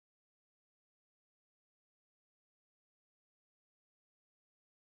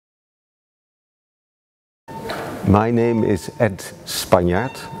My name is Ed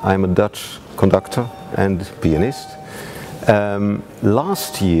Spanjaard. I'm a Dutch conductor and pianist.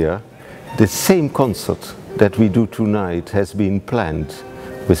 Last year, the same concert that we do tonight has been planned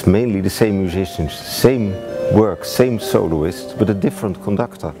with mainly the same musicians, same work, same soloist, but a different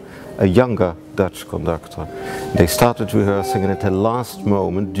conductor, a younger Dutch conductor. They started rehearsing and at the last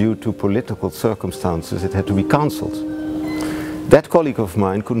moment, due to political circumstances, it had to be cancelled. That colleague of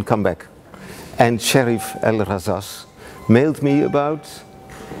mine couldn't come back. And Sheriff El Razas mailed me about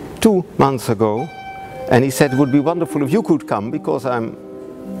 2 months ago, and he said it would be wonderful if you could come, because I'm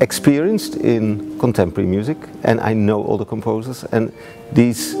experienced in contemporary music and I know all the composers, and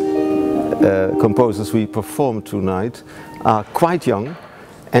these composers we perform tonight are quite young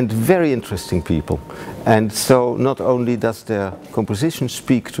and very interesting people. And so not only does their composition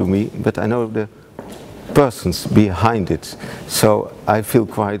speak to me, but I know the persons behind it, so I feel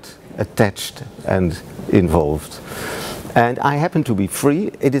quite attached and involved. And I happen to be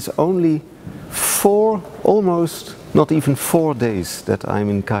free. It is only almost not even 4 days that I'm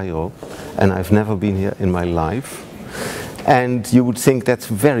in Cairo, and I've never been here in my life. And you would think that's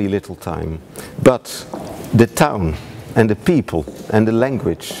very little time, but the town and the people and the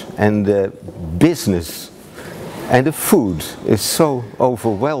language and the business and the food is so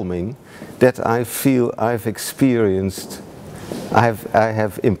overwhelming that I feel I've experienced, I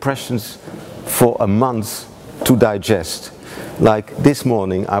have impressions for a month to digest. Like this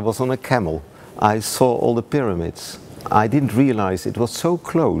morning I was on a camel, I saw all the pyramids. I didn't realize it was so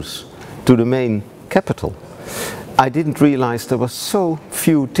close to the main capital. I didn't realize there were so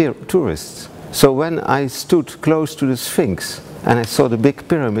few tourists. So when I stood close to the Sphinx and I saw the big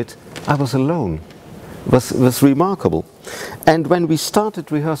pyramid, I was alone. It was remarkable. And when we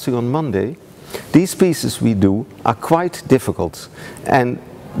started rehearsing on Monday, these pieces we do are quite difficult. And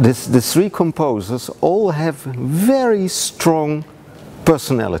the 3 composers all have very strong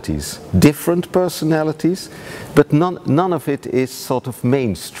personalities, different personalities, but none of it is sort of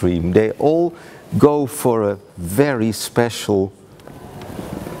mainstream. They all go for a very special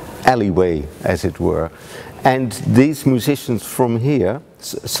alleyway, as it were. And these musicians from here,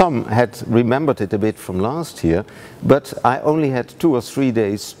 some had remembered it a bit from last year, but I only had 2 or 3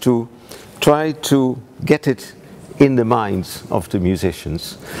 days to try to get it in the minds of the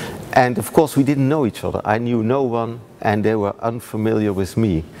musicians. And of course we didn't know each other. I knew no one and they were unfamiliar with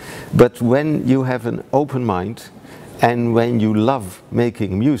me. But when you have an open mind and when you love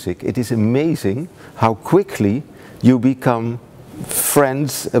making music, it is amazing how quickly you become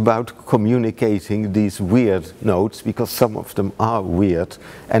friends about communicating these weird notes, because some of them are weird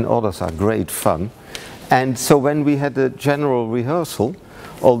and others are great fun. And so when we had a general rehearsal,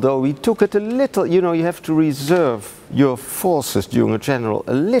 although we took it a little, you know, you have to reserve your forces during a general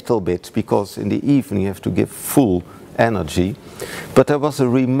a little bit, because in the evening you have to give full energy. But there was a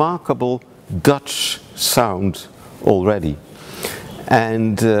remarkable Dutch sound already.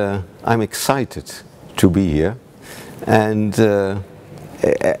 And I'm excited to be here. And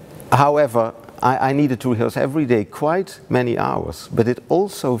however, I needed to rehearse every day quite many hours, but it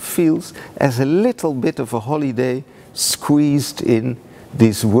also feels as a little bit of a holiday squeezed in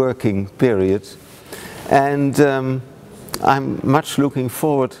this working period. And I'm much looking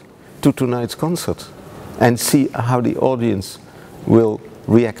forward to tonight's concert and see how the audience will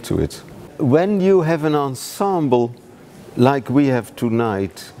react to it. When you have an ensemble like we have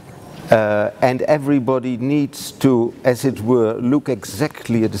tonight, and everybody needs to, as it were, look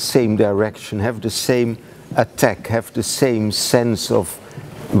exactly at the same direction, have the same attack, have the same sense of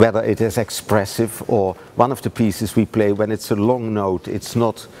whether it is expressive, or one of the pieces we play, when it's a long note, it's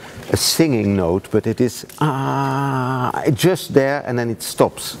not a singing note, but it is just there and then it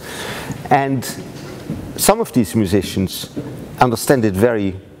stops. And some of these musicians understand it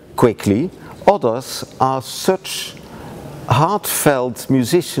very quickly, others are such heartfelt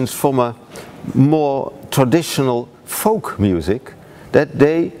musicians from a more traditional folk music that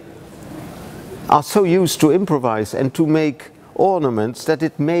they are so used to improvise and to make ornaments that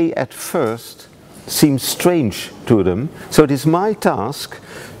it may at first seem strange to them. So it is my task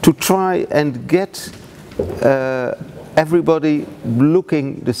to try and get everybody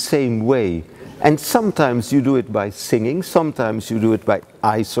looking the same way. And sometimes you do it by singing, sometimes you do it by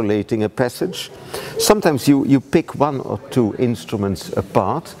isolating a passage, sometimes you pick 1 or 2 instruments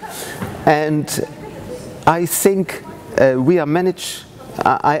apart. And I think we are managed.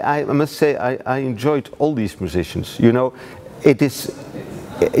 I must say I enjoyed all these musicians. You know,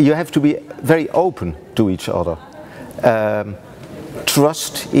 you have to be very open to each other,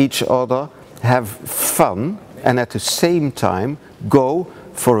 trust each other, have fun, and at the same time go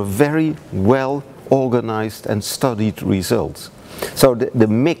for a very well organized and studied results. So the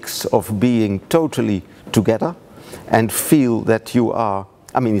mix of being totally together and feel that you are,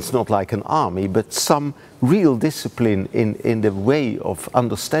 I mean, it's not like an army, but some real discipline in the way of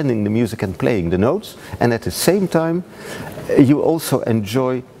understanding the music and playing the notes, and at the same time you also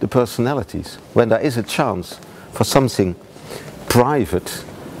enjoy the personalities. When there is a chance for something private,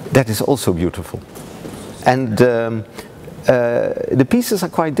 that is also beautiful. And the pieces are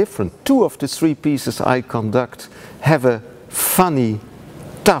quite different. 2 of the 3 pieces I conduct have a funny,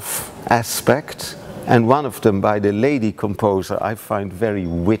 tough aspect, and one of them by the lady composer I find very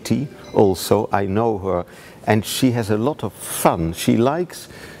witty also. I know her, and she has a lot of fun. She likes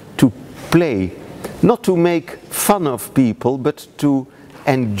to play, not to make fun of people, but to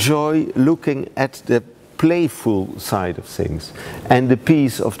enjoy looking at the playful side of things. And the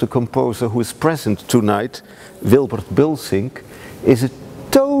piece of the composer who is present tonight, Wilbert Bulsink, is a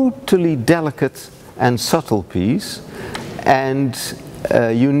totally delicate and subtle piece, and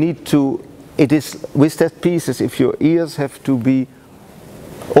you need to, it is with that piece as if your ears have to be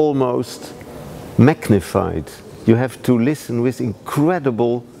almost magnified. You have to listen with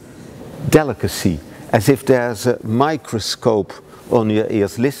incredible delicacy, as if there's a microscope on your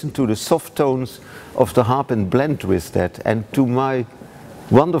ears. Listen to the soft tones of the harp and blend with that. And to my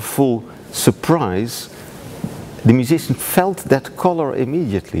wonderful surprise, the musician felt that color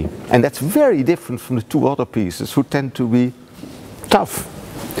immediately. And that's very different from the 2 other pieces, who tend to be tough.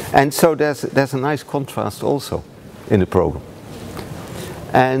 And so there's a nice contrast also in the program.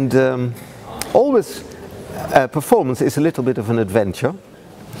 And always performance is a little bit of an adventure.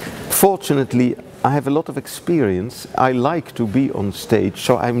 Fortunately, I have a lot of experience. I like to be on stage,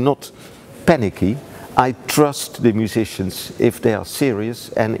 so I'm not panicky. I trust the musicians if they are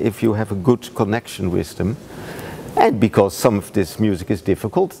serious and if you have a good connection with them. And because some of this music is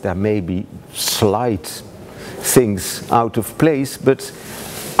difficult, there may be slight things out of place, but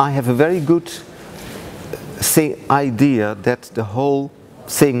I have a very good idea that the whole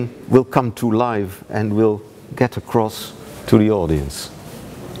thing will come to life and will get across to the audience.